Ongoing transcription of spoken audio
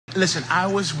Listen, I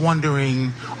was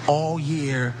wondering all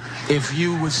year if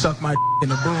you would suck my in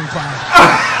a broom closet.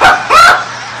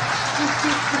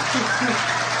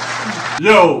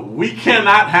 Yo, we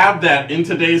cannot have that in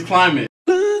today's climate.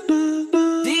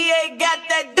 DA got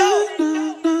that dope.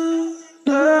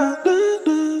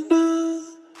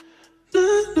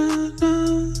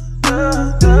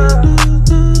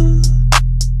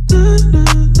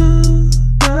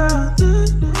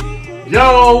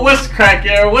 Yo, what's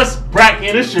crackin'? What's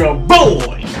brackin'? It's your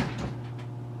boy,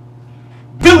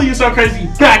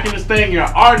 BillyYouSoCrazy, back in this thing. You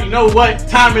already know what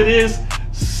time it is.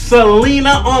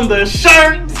 Selena on the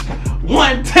shirt,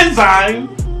 one design.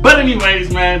 But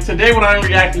anyways, man, today what I'm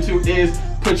reacting to is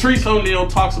Patrice O'Neal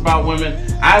talks about women.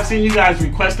 I've seen you guys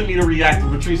requesting me to react to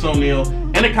Patrice O'Neal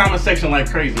in the comment section like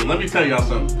crazy. Let me tell y'all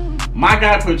something. My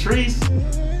guy Patrice,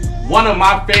 one of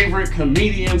my favorite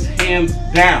comedians, hands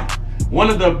down. One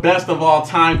of the best of all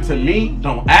time to me.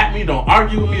 Don't at me, don't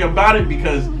argue with me about it,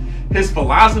 because his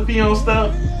philosophy on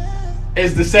stuff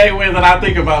is the same way that I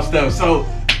think about stuff. So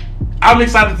I'm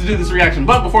excited to do this reaction.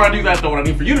 But before I do that though, what I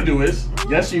need for you to do is,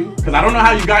 yes you, because I don't know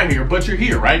how you got here, but you're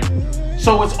here, right?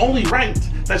 So it's only right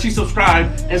that you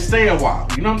subscribe and stay a while.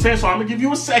 You know what I'm saying? So I'm gonna give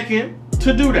you a second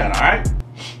to do that, all right?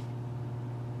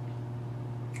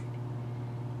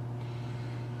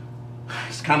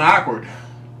 It's kind of awkward.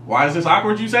 Why is this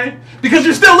awkward, you say? Because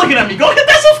you're still looking at me. Go hit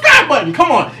that subscribe button.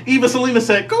 Come on. Even Selena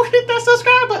said, go hit that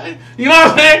subscribe button. You know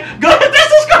what I'm saying? Go hit that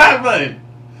subscribe button.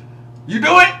 You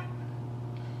do it?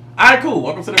 Alright, cool.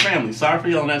 Welcome to the family. Sorry for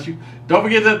yelling at you. Don't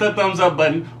forget that thumbs up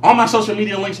button. All my social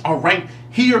media links are right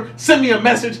here. Send me a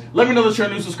message. Let me know that you're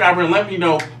a new subscriber, and let me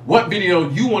know what video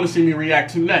you want to see me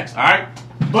react to next. Alright?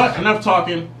 But enough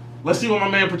talking. Let's see what my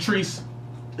man Patrice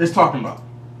is talking about.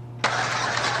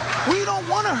 We don't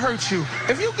want to hurt you.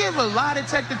 If you give a lie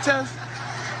detector test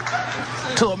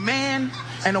to a man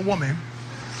and a woman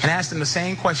and ask them the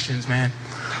same questions, man,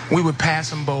 we would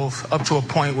pass them both up to a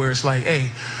point where it's like,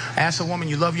 hey, ask a woman,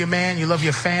 you love your man, you love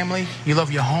your family, you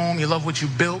love your home, you love what you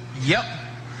built. Yep.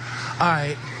 All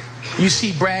right. You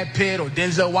see Brad Pitt or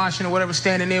Denzel Washington or whatever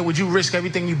standing there, would you risk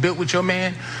everything you built with your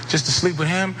man just to sleep with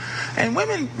him? And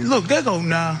women, look, they go,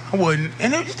 nah, I wouldn't.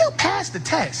 And they'll pass the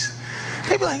test.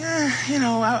 They be like, you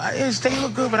know, they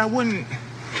look good, but I wouldn't.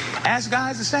 Ask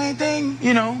guys the same thing,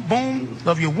 you know, boom,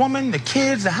 love your woman, the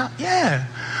kids, the house, yeah.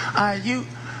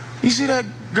 You see that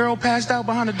girl passed out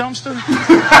behind the dumpster?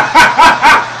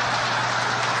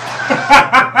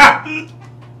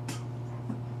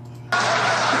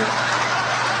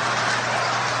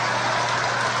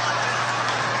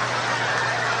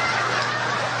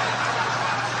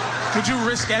 Would you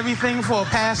risk everything for a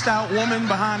passed out woman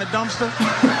behind a dumpster?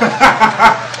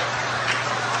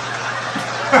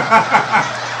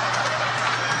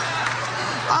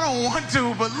 I don't want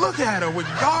to, but look at her with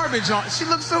garbage on. She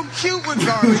looks so cute with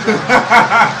garbage on.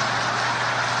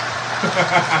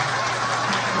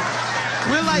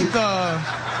 We're like,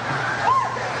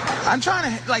 I'm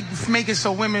trying to like make it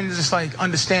so women just like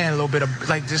understand a little bit of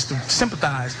like just to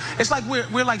sympathize. It's like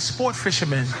we're like sport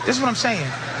fishermen. This is what I'm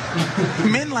saying.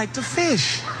 Men like to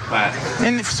fish. Right.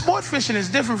 And sport fishing is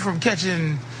different from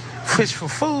catching fish for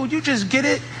food. You just get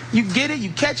it, you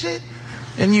catch it,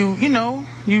 and you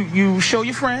show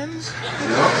your friends.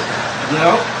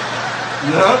 Yep.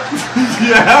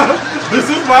 Yeah. This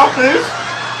is my fish.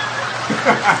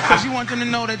 Because you want them to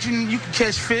know that you can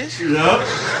catch fish. Yep.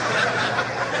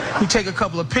 You take a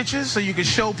couple of pictures so you can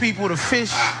show people the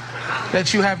fish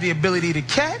that you have the ability to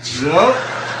catch. Yep.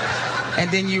 And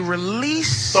then you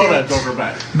release Throw that joker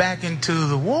back into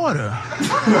the water.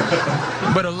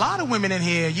 But a lot of women in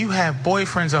here, you have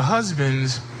boyfriends or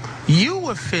husbands. You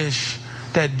a fish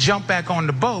that jump back on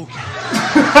the boat.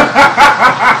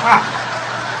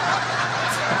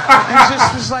 And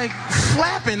just was like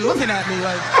flapping, looking at me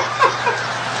like.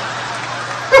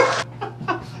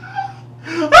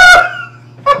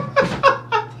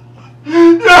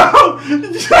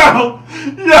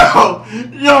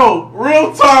 Yo,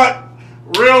 real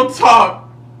talk.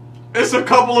 It's a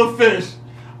couple of fish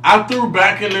I threw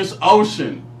back in this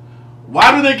ocean.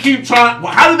 How do they keep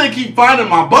finding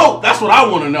my boat? That's what I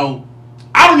want to know.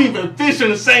 I don't even fish in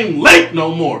the same lake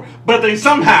no more, but they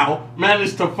somehow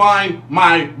managed to find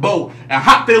my boat and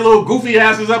hop their little goofy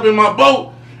asses up in my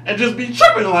boat and just be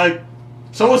tripping like,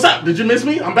 so what's up? Did you miss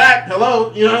me? I'm back.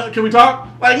 Hello? You know, can we talk?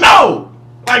 Like, no!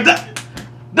 Like,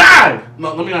 die!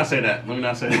 No, let me not say that. Let me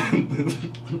not say that.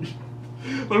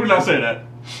 Let me not say that.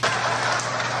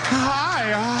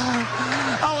 Hi,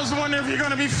 I was wondering if you're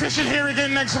going to be fishing here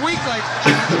again next week. Like,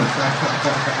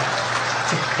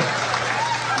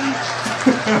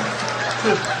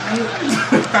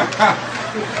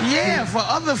 Yeah, for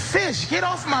other fish. Get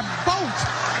off my boat.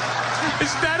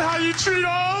 Is that how you treat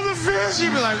all the fish?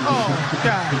 You'd be like, oh,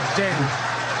 God damn.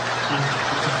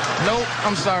 Nope,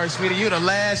 I'm sorry, sweetie. You're the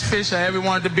last fish I ever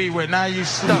wanted to be with. Now you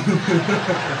stuck.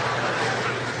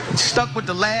 Stuck with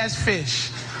the last fish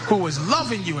who was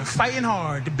loving you and fighting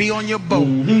hard to be on your boat.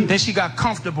 Then she got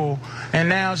comfortable, and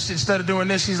now instead of doing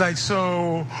this, she's like,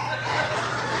 so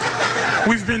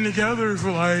we've been together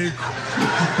for like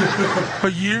a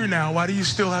year now. Why do you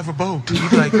still have a boat? You'd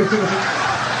be like,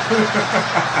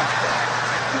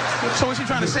 so what's she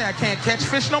trying to say? I can't catch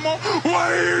fish no more?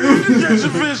 Why are you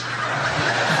catching fish?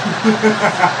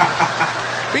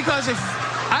 Because if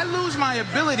I lose my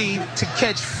ability to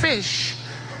catch fish,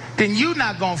 then you're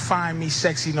not gonna find me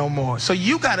sexy no more. So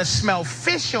you gotta smell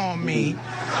fish on me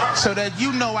so that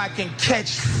you know I can catch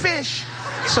fish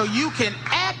so you can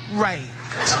act right.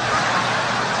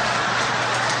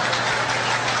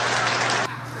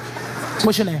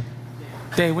 What's your name?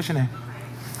 Dave, what's your name?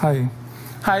 Hi.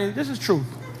 Hi, this is Truth.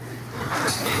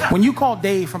 When you call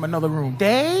Dave from another room,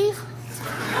 Dave,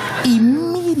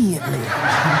 immediately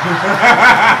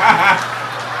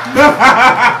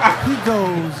he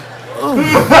goes, ugh.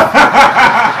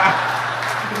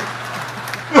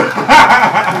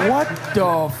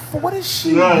 What does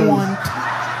she want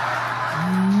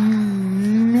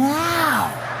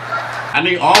now? I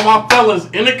need all my fellas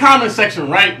in the comment section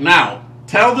right now.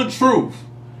 Tell the truth.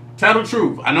 Tell the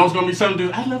truth. I know it's going to be some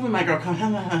dude. I love when my girl comes.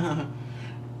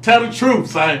 Tell the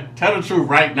truth, son. Tell the truth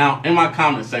right now in my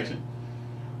comment section.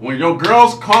 When your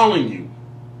girl's calling you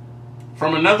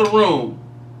from another room,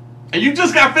 and you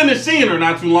just got finished seeing her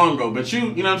not too long ago, but you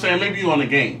know what I'm saying, maybe you on the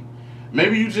game.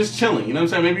 Maybe you just chilling, you know what I'm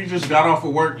saying? Maybe you just got off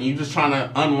of work and you just trying to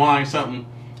unwind something.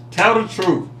 Tell the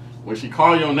truth. When she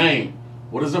call your name,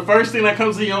 what is the first thing that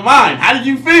comes to your mind? How do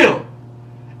you feel?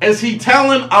 Is he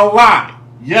telling a lie?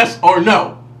 Yes or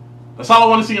no? That's all I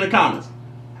want to see in the comments.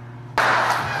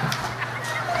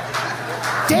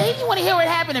 Dave, you want to hear what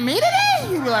happened to me today?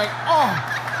 You'd be like,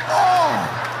 oh.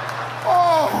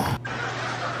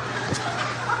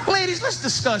 Ladies, let's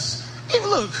discuss,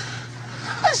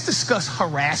 let's discuss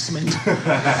harassment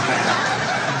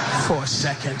for a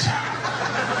second.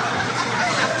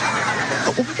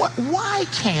 Why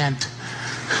can't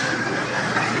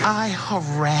I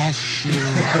harass you?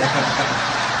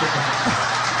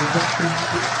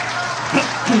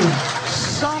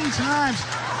 Sometimes.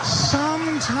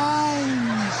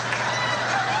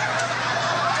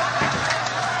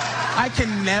 I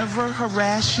can never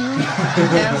harass you,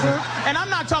 ever. And I'm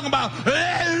not talking about, like,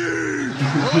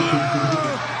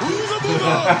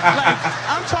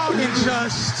 I'm talking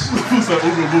just.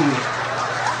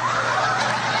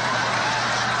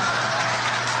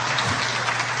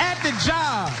 At the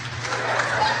job,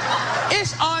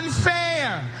 it's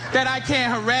unfair that I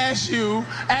can't harass you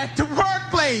at the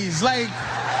workplace. Like,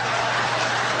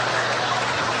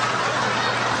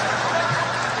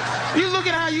 you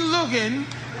looking how you looking,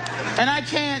 and I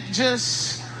can't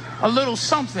just a little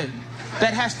something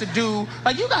that has to do,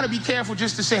 like, you got to be careful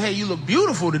just to say, hey, you look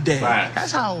beautiful today. Right.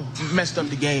 That's how messed up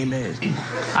the game is.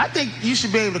 I think you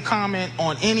should be able to comment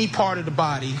on any part of the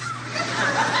body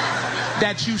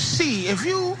that you see. If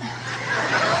you,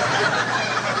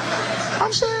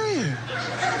 I'm serious.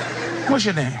 What's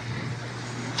your name?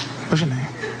 What's your name?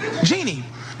 Jeannie.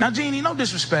 Now, Jeannie, no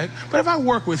disrespect, but if I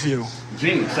work with you.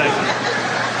 Jeannie, sexy.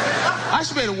 I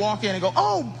should be able to walk in and go,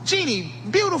 oh, Jeannie,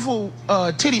 beautiful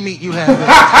titty meat you have.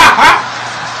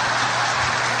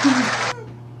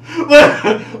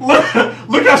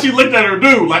 Look how she looked at her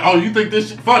dude. Like, oh, you think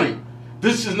this is funny?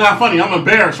 This is not funny. I'm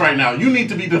embarrassed right now. You need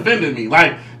to be defending me.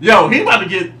 Like, yo, he about to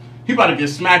get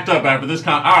smacked up after this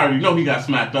I already know he got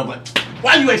smacked up. Like,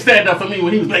 why you ain't stand up for me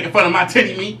when he was making fun of my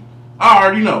titty meat? I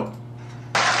already know.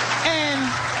 And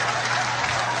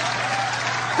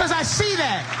because I see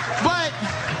that, but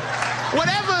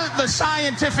whatever the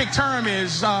scientific term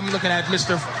is, I'm looking at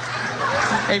Mr.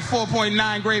 A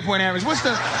 4.9 grade point average. What's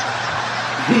the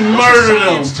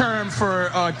science term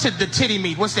for the titty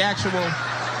meat? What's the actual?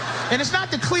 And it's not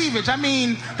the cleavage. I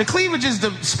mean, the cleavage is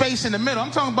the space in the middle.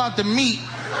 I'm talking about the meat,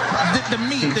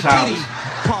 the titty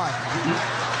part.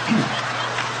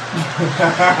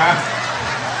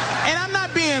 And I'm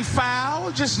not being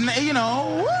foul. Just, you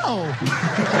know, whoa.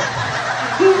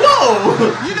 Whoa.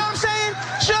 You know what I'm saying?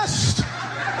 Just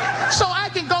so I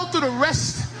can go through the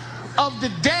rest of the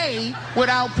day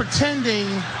without pretending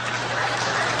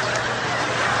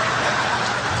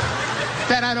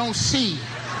that I don't see.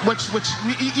 Which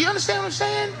you understand what I'm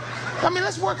saying? I mean,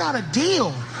 let's work out a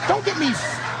deal. Don't get me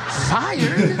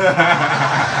fired.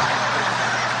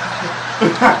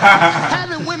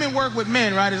 Having women work with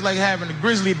men, right, is like having a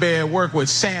grizzly bear work with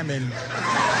salmon.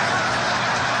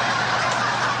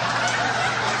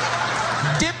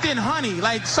 Dipped in honey,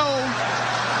 like so.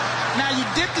 Now you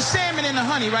dip the salmon in the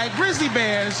honey, right? Grizzly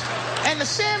bears, and the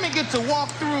salmon get to walk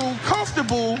through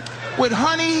comfortable with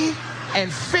honey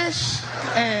and fish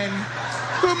and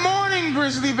good morning,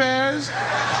 grizzly bears.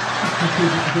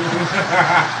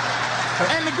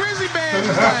 And the grizzly bears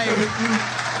is like,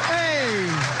 hey,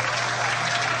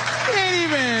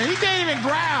 he can't even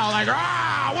growl like,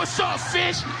 ah, what's up,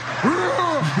 fish?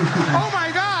 Oh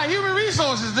my God, human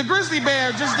resources. The grizzly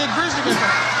bear just did grizzly bear.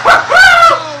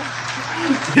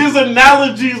 His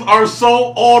analogies are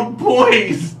so on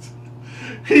point.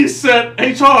 He said,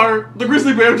 HR, the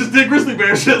grizzly bear just did grizzly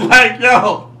bear shit. Like,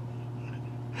 yo,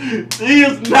 he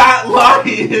is not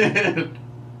lying.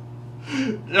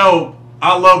 Yo,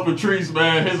 I love Patrice,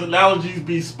 man. His analogies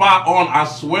be spot on. I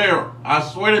swear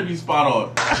they be spot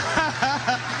on.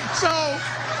 So,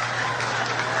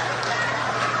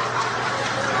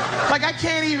 like, I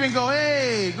can't even go,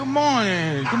 hey, good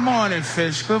morning,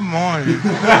 fish, good morning.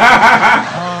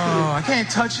 Oh, I can't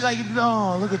touch it like,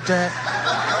 oh, look at that.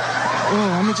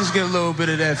 Oh, let me just get a little bit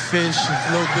of that fish,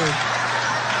 a little bit.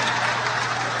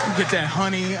 Get that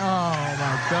honey. Oh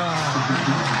my God.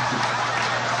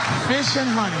 Fish and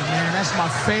honey, man. That's my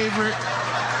favorite.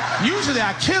 Usually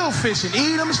I kill fish and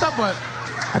eat them and stuff, but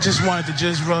I just wanted to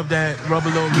just rub a little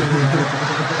bit of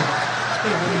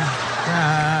that.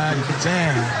 God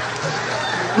damn.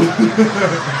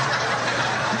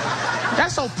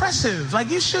 That's oppressive. Like,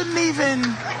 you shouldn't even.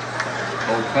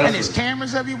 And there's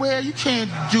cameras everywhere. You can't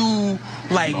do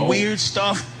like weird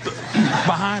stuff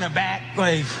behind her back.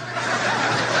 Like,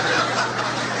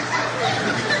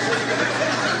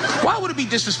 why would it be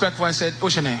disrespectful? I said,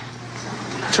 what's your name?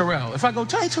 Terrell. If I go,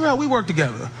 hey Terrell, we work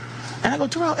together. And I go,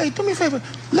 Terrell, hey, do me a favor.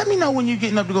 Let me know when you're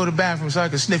getting up to go to the bathroom so I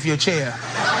can sniff your chair.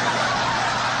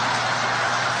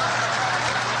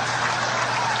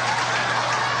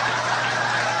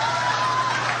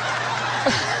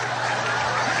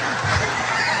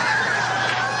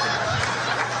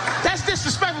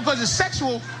 Because it's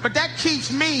sexual, but that keeps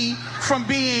me from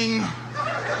being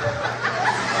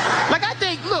like, I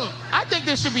think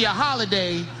there should be a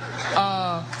holiday,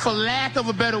 for lack of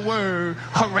a better word,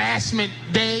 harassment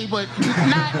day, but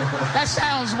not, that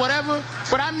sounds whatever,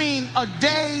 but I mean a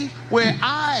day where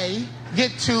I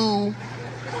get to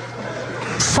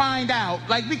find out,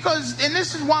 like, because, and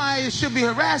this is why it should be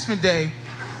harassment day.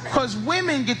 Because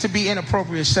women get to be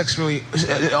inappropriate sexually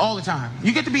all the time.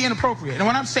 You get to be inappropriate. And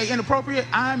when I say inappropriate,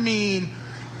 I mean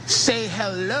say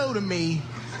hello to me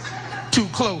too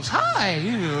close. Hi.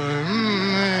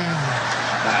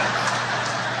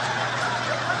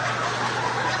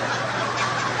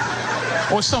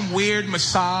 Or some weird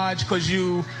massage because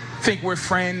you think we're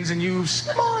friends and you,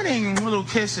 good morning, a little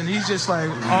kiss, and he's just like,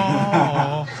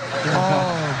 oh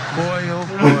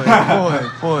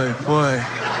boy.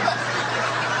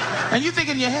 And you think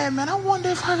in your head, man, I wonder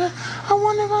if I, you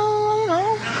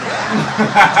know.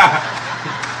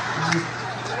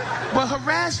 But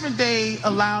harassment day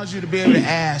allows you to be able to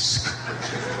ask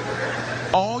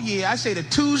all year. I say the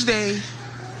Tuesday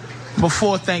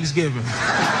before Thanksgiving.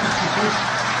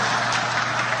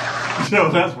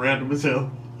 Yo, that's random as hell.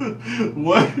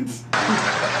 What?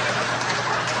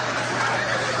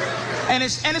 And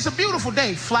it's a beautiful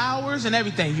day. Flowers and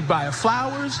everything. You buy her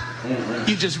flowers.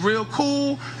 You just real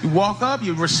cool. You walk up.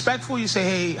 You're respectful. You say,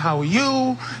 hey, how are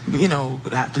you? You know,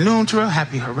 good afternoon, Terrell.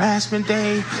 Happy harassment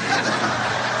day.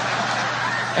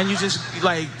 And you just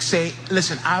like say,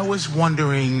 listen, I was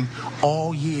wondering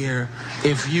all year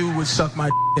if you would suck my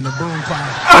in a broom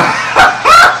closet.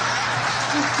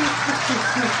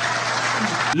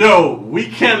 Yo, we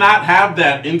cannot have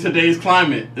that in today's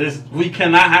climate. We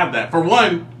cannot have that. For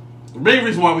one, the main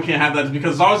reason why we can't have that is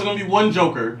because there's always going to be one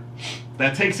joker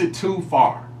that takes it too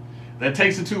far.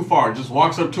 Just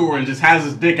walks up to her and just has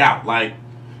his dick out. Like,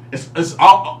 it's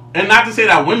all, and not to say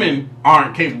that women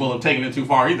aren't capable of taking it too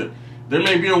far either. There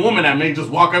may be a woman that may just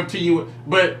walk up to you,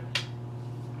 but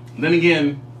then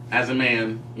again, as a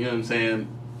man, you know what I'm saying,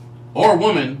 or a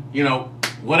woman, you know,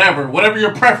 whatever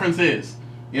your preference is,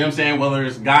 you know what I'm saying, whether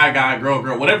it's guy, girl,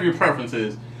 whatever your preference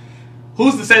is,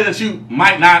 who's to say that you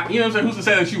might not, you know what I'm saying, who's to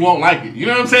say that you won't like it, you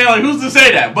know what I'm saying, like, who's to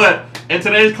say that, but in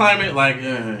today's climate, like,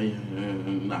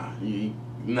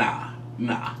 nah.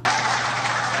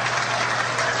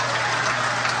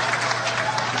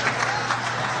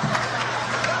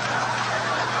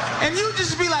 And you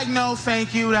just be like, no,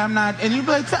 thank you, I'm not. And you be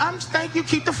like, thank you,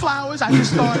 keep the flowers. I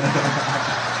just thought.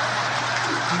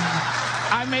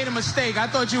 I made a mistake. I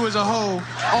thought you was a hoe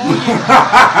all year.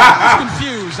 I was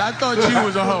confused. I thought you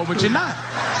was a hoe, but you're not.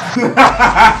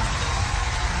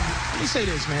 Let me say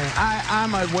this, man.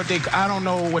 I'm a I don't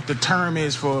know what the term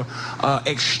is for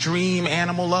extreme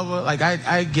animal lover. Like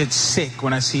I get sick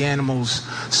when I see animals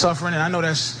suffering, and I know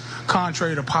that's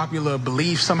contrary to popular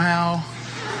belief somehow.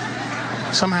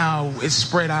 Somehow it's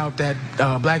spread out that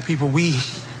black people we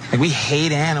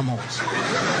hate animals.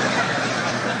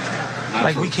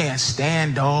 Like we can't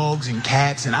stand dogs and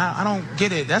cats, and I don't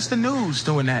get it. That's the news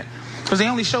doing that, because they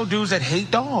only show dudes that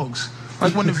hate dogs.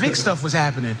 Like when the Vic stuff was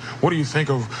happening, what do you think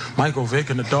of Michael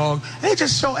Vick and the dog? They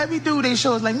just show every dude they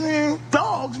show is like, man,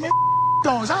 dogs, man,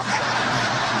 dogs. I'll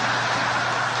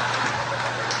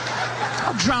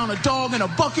drown a dog in a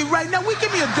bucket right now.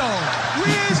 Give me a dog.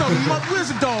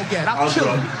 Where's a dog at? I'll kill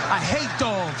him. I hate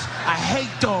dogs. I hate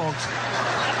dogs.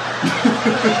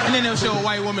 And then they'll show a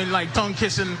white woman like tongue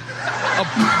kissing a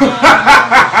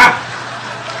dog.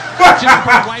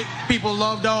 Just white people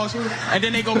love dogs, and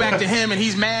then they go back to him, and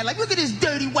he's mad. Like, look at this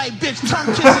dirty white bitch tongue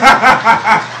kissing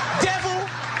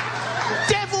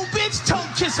devil bitch tongue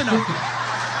kissing a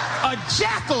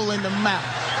jackal in the mouth.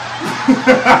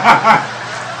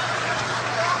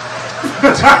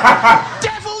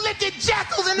 Devil licking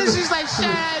jackals, and this is like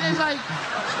sad. It's like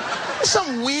it's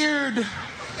some weird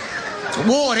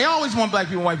war. They always want black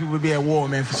people and white people to be at war,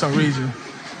 man, for some reason.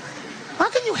 How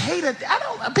can you hate it?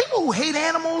 People who hate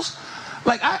animals,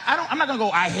 like I'm not gonna go,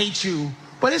 I hate you,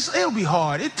 but it'll be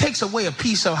hard. It takes away a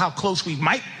piece of how close we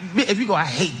might be if you go, I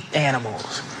hate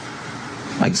animals.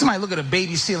 Like somebody look at a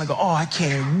baby seal and go, oh, I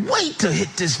can't wait to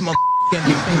hit this mother in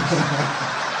the face.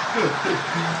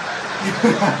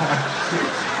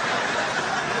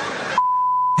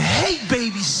 I hate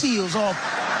baby seals, all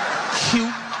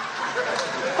cute.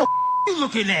 What you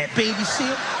looking at, baby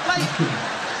seal? Like,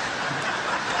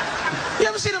 you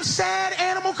ever see them sad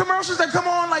animal commercials that come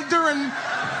on like during,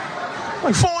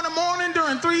 like 4 in the morning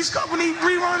during Three's Company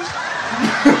reruns?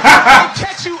 They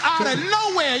catch you out of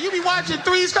nowhere. You be watching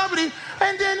Three's Company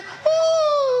and then,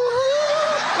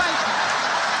 like,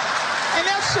 and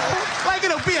they'll show, like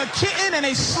it'll be a kitten and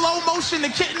they slow motion the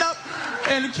kitten up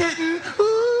and the kitten,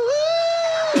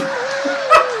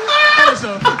 and it's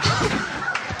a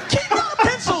kitten got a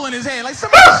pencil in his hand. Like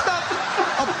somebody stuck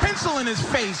a pencil in his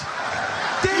face.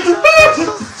 There's a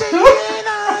pencil sticking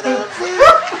out of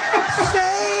his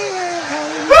face.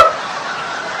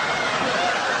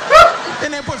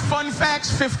 Then they put fun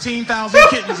facts, 15,000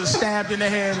 kittens are stabbed in the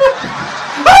head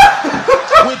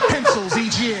with pencils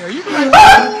each year. You be like,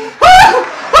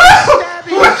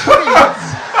 stabbing kids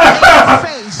in the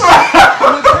face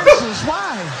with pencils.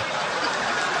 Why?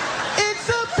 It's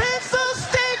a pencil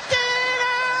sticking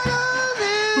out of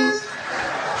his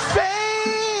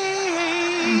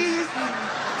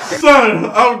face. Son,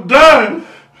 I'm done.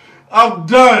 I'm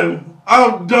done.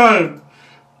 I'm done.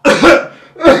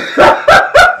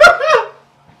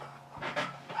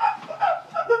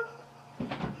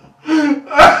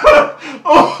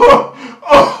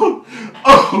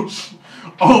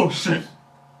 Oh shit.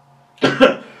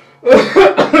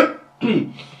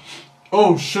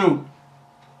 Oh shoot.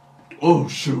 Oh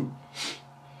shoot.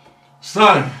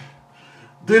 Son,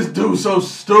 this dude's so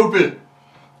stupid.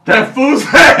 That fool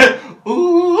said,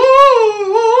 ooh.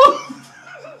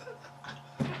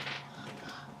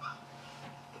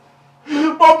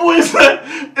 My boy said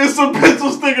it's a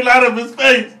pencil sticking out of his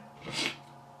face.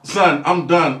 Son, I'm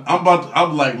done. I'm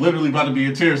like literally about to be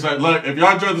in tears. So, look, if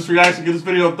y'all enjoyed this reaction, give this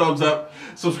video a thumbs up.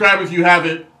 Subscribe if you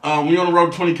haven't. We on the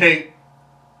road to 20K.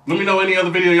 Let me know any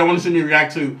other video y'all want to see me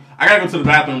react to. I gotta go to the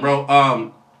bathroom, bro.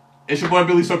 It's your boy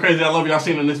BillyYouSoCrazy. I love y'all.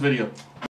 Seen in this video.